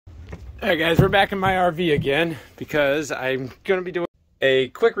Alright guys, we're back in my RV again because I'm going to be doing a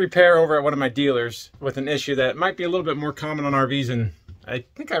quick repair over at one of my dealers with an issue that might be a little bit more common on RVs than I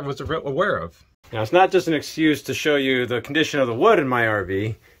think I was aware of. Now, it's not just an excuse to show you the condition of the wood in my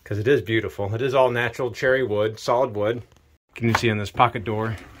RV, because it is beautiful. It is all natural cherry wood, solid wood. Can you see on this pocket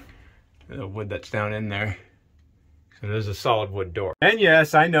door, the wood that's down in there? So it is a solid wood door. And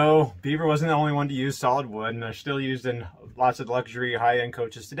yes, I know Beaver wasn't the only one to use solid wood, and they're still used in lots of luxury high-end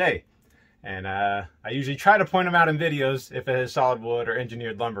coaches today. And I usually try to point them out in videos if it has solid wood or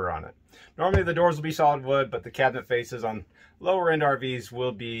engineered lumber on it. Normally the doors will be solid wood, but the cabinet faces on lower end RVs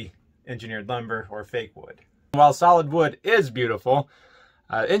will be engineered lumber or fake wood. While solid wood is beautiful,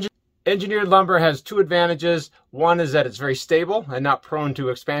 engineered lumber has two advantages. One is that it's very stable and not prone to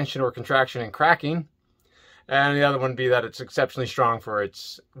expansion or contraction and cracking. And the other one would be that it's exceptionally strong for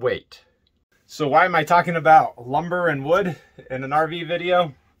its weight. So why am I talking about lumber and wood in an RV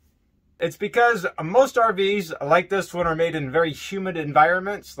video? It's because most RVs like this one are made in very humid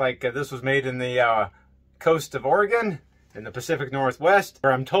environments. Like this was made in the coast of Oregon, in the Pacific Northwest,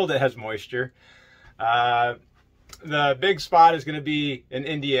 where I'm told it has moisture. The big spot is going to be in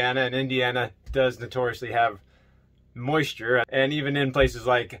Indiana, and Indiana does notoriously have moisture. And even in places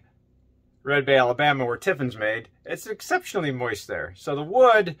like Red Bay, Alabama, where Tiffin's made, it's exceptionally moist there. So the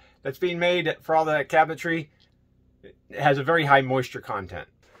wood that's being made for all that cabinetry has a very high moisture content.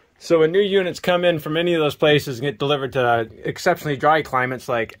 So when new units come in from any of those places and get delivered to exceptionally dry climates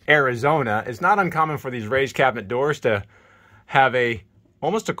like Arizona, it's not uncommon for these raised cabinet doors to have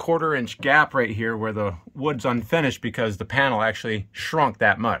almost a 1/4 inch gap right here where the wood's unfinished because the panel actually shrunk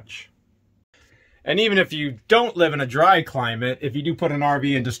that much. And even if you don't live in a dry climate, if you do put an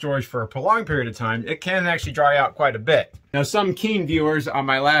RV into storage for a prolonged period of time, it can actually dry out quite a bit. Now, some keen viewers on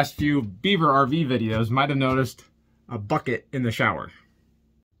my last few Beaver RV videos might have noticed a bucket in the shower.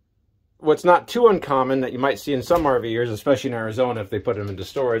 What's not too uncommon that you might see in some RVers, especially in Arizona if they put them into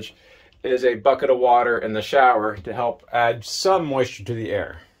storage, is a bucket of water in the shower to help add some moisture to the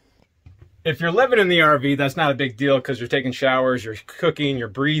air. If you're living in the RV, that's not a big deal because you're taking showers, you're cooking, you're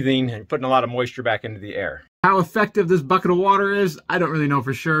breathing, and you're putting a lot of moisture back into the air. How effective this bucket of water is, I don't really know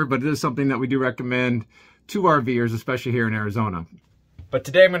for sure, but it is something that we do recommend to RVers, especially here in Arizona. But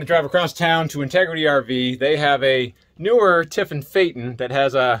today I'm going to drive across town to Integrity RV. They have a newer Tiffin Phaeton that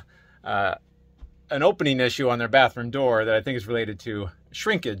has an opening issue on their bathroom door that I think is related to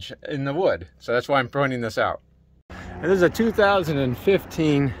shrinkage in the wood. So that's why I'm pointing this out. And this is a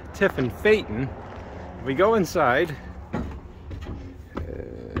 2015 Tiffin Phaeton. We go inside.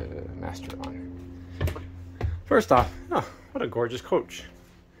 Master on. First off, oh, what a gorgeous coach.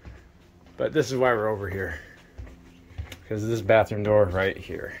 But this is why we're over here. Because of this bathroom door right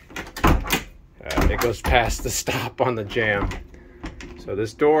here. It goes past the stop on the jamb. So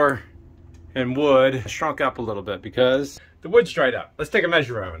this door and wood shrunk up a little bit because the wood's dried up. Let's take a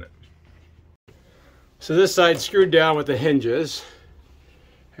measure on it. So this side's screwed down with the hinges,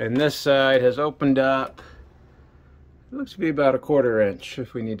 and this side has opened up. It looks to be about a 1/4 inch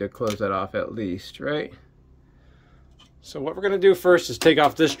if we need to close that off at least, right? So what we're going to do first is take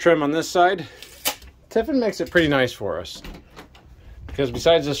off this trim on this side. Tiffin makes it pretty nice for us because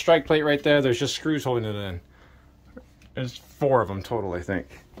besides the strike plate right there, there's just screws holding it in. There's 4 of them total, I think.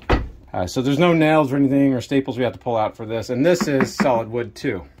 So there's no nails or anything or staples we have to pull out for this. And this is solid wood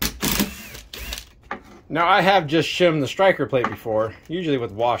too. Now I have just shimmed the striker plate before, usually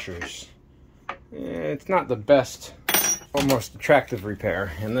with washers. It's not the best or most attractive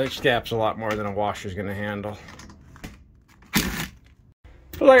repair. And this gap's a lot more than a washer's gonna handle.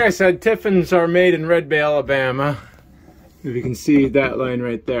 But like I said, Tiffins are made in Red Bay, Alabama. If you can see that line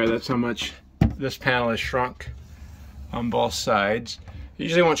right there, that's how much this panel is shrunk on both sides. You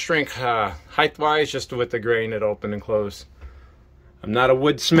usually won't shrink height-wise, just with the grain it open and close. I'm not a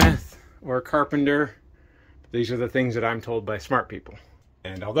woodsmith or a carpenter. These are the things that I'm told by smart people.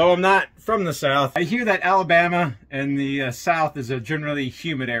 And although I'm not from the South, I hear that Alabama and the South is a generally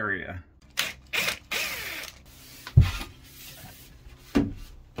humid area.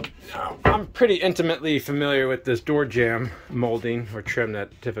 Now, I'm pretty intimately familiar with this door jamb molding or trim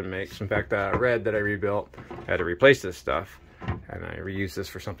that Tiffin makes. In fact, Red that I rebuilt had to replace this stuff. And I reuse this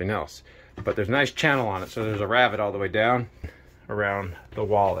for something else. But there's a nice channel on it, so there's a ravet all the way down around the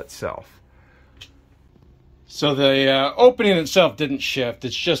wall itself. So the opening itself didn't shift,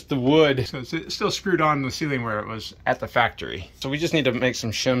 it's just the wood. So it's still screwed on the ceiling where it was at the factory. So we just need to make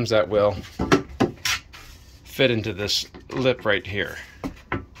some shims that will fit into this lip right here.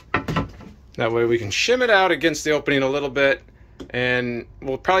 That way we can shim it out against the opening a little bit, and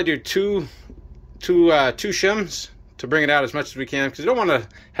we'll probably do two shims to bring it out as much as we can, because we don't want to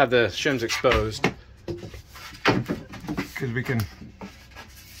have the shims exposed. Because we can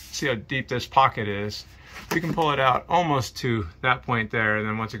see how deep this pocket is. We can pull it out almost to that point there, and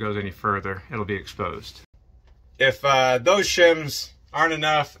then once it goes any further, it'll be exposed. If those shims aren't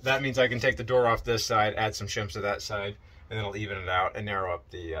enough, that means I can take the door off this side, add some shims to that side, and then it'll even it out and narrow up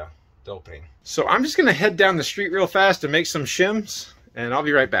the opening. So I'm just gonna head down the street real fast and make some shims, and I'll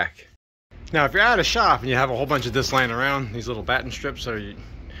be right back. Now, if you're at a shop and you have a whole bunch of this laying around, these little batten strips, or these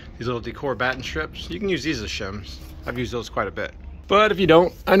little decor batten strips, you can use these as shims. I've used those quite a bit. But if you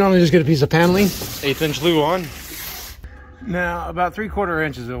don't, I normally just get a piece of paneling, 1/8" Luan. Now, about 3/4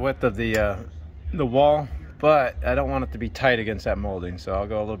 inch is the width of the wall, but I don't want it to be tight against that molding, so I'll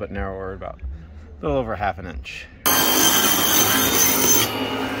go a little bit narrower, about a little over 1/2 inch.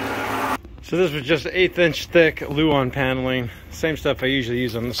 So this was just 1/8 inch thick Luan paneling. Same stuff I usually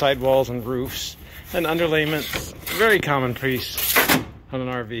use on the sidewalls and roofs. And underlayment, very common piece on an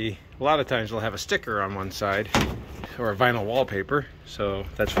RV. A lot of times they'll have a sticker on one side or a vinyl wallpaper. So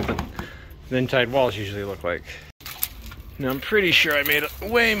that's what the inside walls usually look like. Now I'm pretty sure I made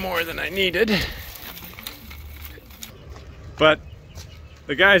way more than I needed. But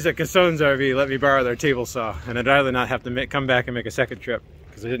the guys at Cassone's RV let me borrow their table saw, and I'd rather not have to come back and make a second trip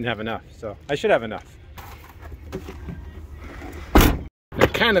because I didn't have enough. So I should have enough. The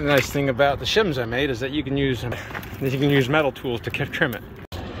kind of nice thing about the shims I made is that you can use metal tools to trim it.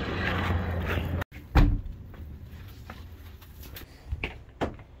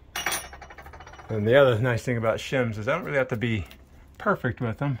 And the other nice thing about shims is I don't really have to be perfect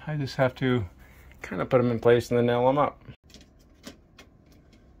with them. I just have to kind of put them in place and then nail them up.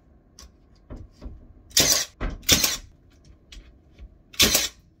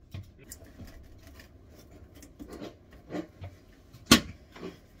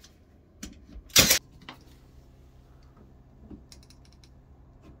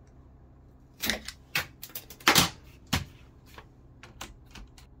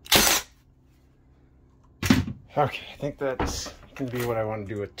 Okay, I think that's going to be what I want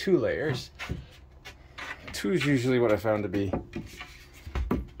to do with 2 layers. 2 is usually what I found to be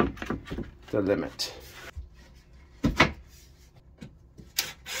the limit.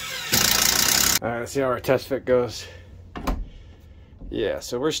 Alright, let's see how our test fit goes. Yeah,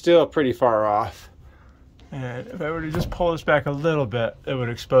 so we're still pretty far off. And if I were to just pull this back a little bit, it would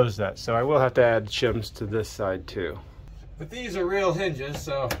expose that. So I will have to add shims to this side too. But these are real hinges,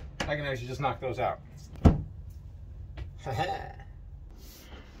 so I can actually just knock those out.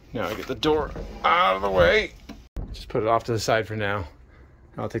 Now I get the door out of the way. Just put it off to the side for now.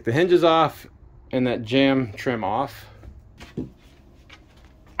 I'll take the hinges off and that jam trim off.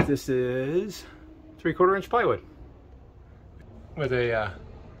 This is 3/4 inch plywood with a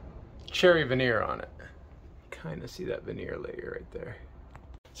cherry veneer on it. Kind of see that veneer layer right there.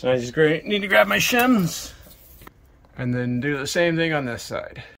 So I just need to grab my shims and then do the same thing on this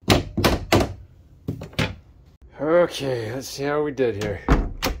side. Okay, let's see how we did here.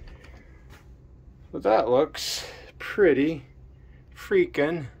 Well, that looks pretty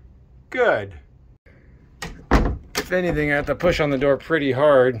freaking good. If anything, I have to push on the door pretty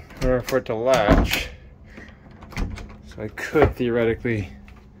hard in order for it to latch. So I could theoretically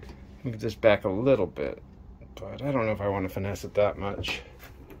move this back a little bit, but I don't know if I want to finesse it that much.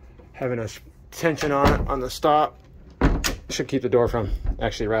 Having a tension on it on the stop should keep the door from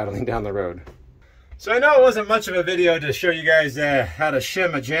actually rattling down the road. So I know it wasn't much of a video to show you guys how to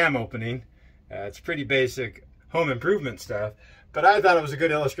shim a jam opening. It's pretty basic home improvement stuff, but I thought it was a good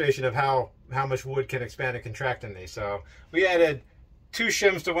illustration of how much wood can expand and contract in these. So we added 2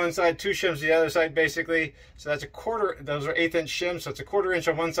 shims to one side, 2 shims to the other side basically. So that's those are 1/8 inch shims, so it's 1/4 inch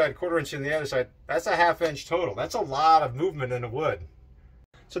on one side, 1/4 inch on the other side. That's a 1/2 inch total. That's a lot of movement in the wood.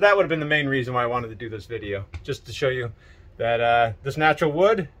 So that would have been the main reason why I wanted to do this video, just to show you that this natural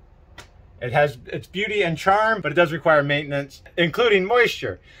wood, it has its beauty and charm, but it does require maintenance, including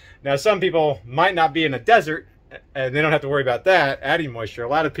moisture. Now, some people might not be in a desert, and they don't have to worry about that, adding moisture. A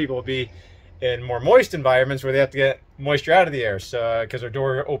lot of people will be in more moist environments where they have to get moisture out of the air, so because their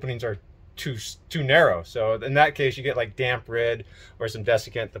door openings are too narrow. So in that case, you get like damp rid or some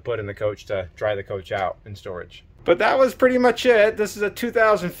desiccant to put in the coach to dry the coach out in storage. But that was pretty much it. This is a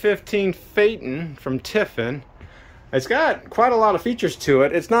 2015 Phaeton from Tiffin. It's got quite a lot of features to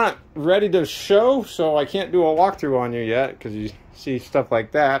it. It's not ready to show, so I can't do a walkthrough on you yet because you see stuff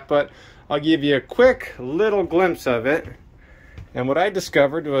like that, but I'll give you a quick little glimpse of it. And what I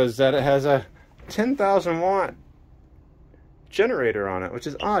discovered was that it has a 10,000 watt generator on it, which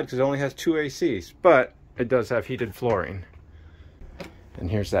is odd because it only has 2 ACs, but it does have heated flooring. And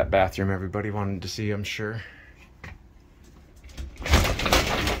here's that bathroom everybody wanted to see, I'm sure.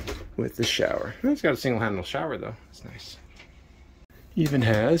 with the shower. It's got a single handle shower though. That's nice. Even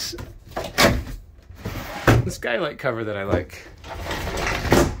has the skylight cover that I like.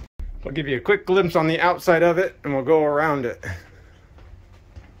 I'll give you a quick glimpse on the outside of it and we'll go around it.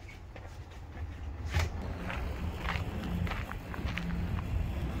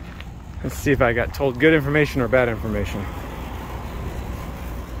 Let's see if I got told good information or bad information.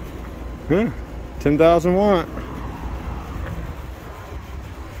 10,000 watt.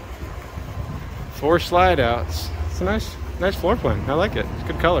 4 slide outs. It's a nice floor plan. I like it. It's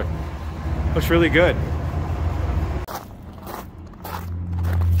good color. Looks really good.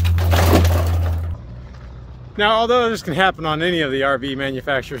 Now, although this can happen on any of the RV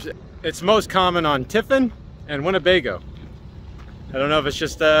manufacturers, it's most common on Tiffin and Winnebago. I don't know if it's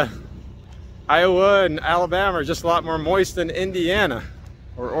just Iowa and Alabama are just a lot more moist than Indiana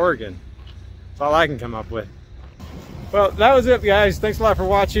or Oregon. That's all I can come up with. Well, that was it, guys. Thanks a lot for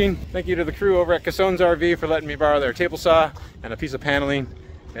watching. Thank you to the crew over at Cassone's RV for letting me borrow their table saw and a piece of paneling,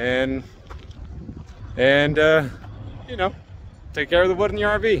 and you know, take care of the wood in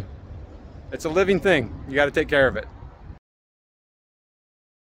your RV. It's a living thing. You got to take care of it.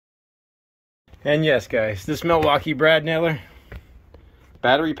 And yes, guys, this Milwaukee brad nailer,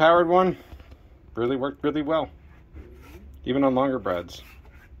 battery powered one, really worked really well, even on longer brads.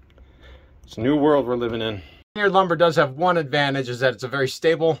 It's a new world we're living in. Engineered lumber does have one advantage, is that it's a very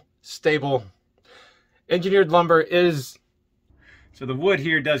stable. Engineered lumber is, so the wood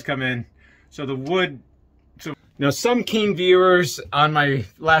here does come in. So the wood, now some keen viewers on my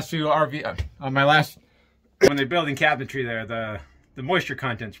last few when they're building cabinetry there, the moisture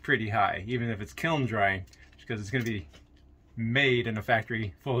content's pretty high, even if it's kiln drying, because it's going to be made in a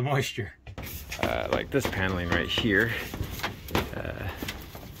factory full of moisture. Like this paneling right here.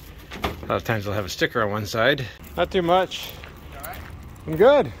 A lot of times they'll have a sticker on one side. Not too much. All right. I'm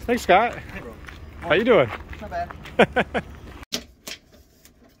good. Thanks, Scott. Hey, bro. How you doing? Not bad.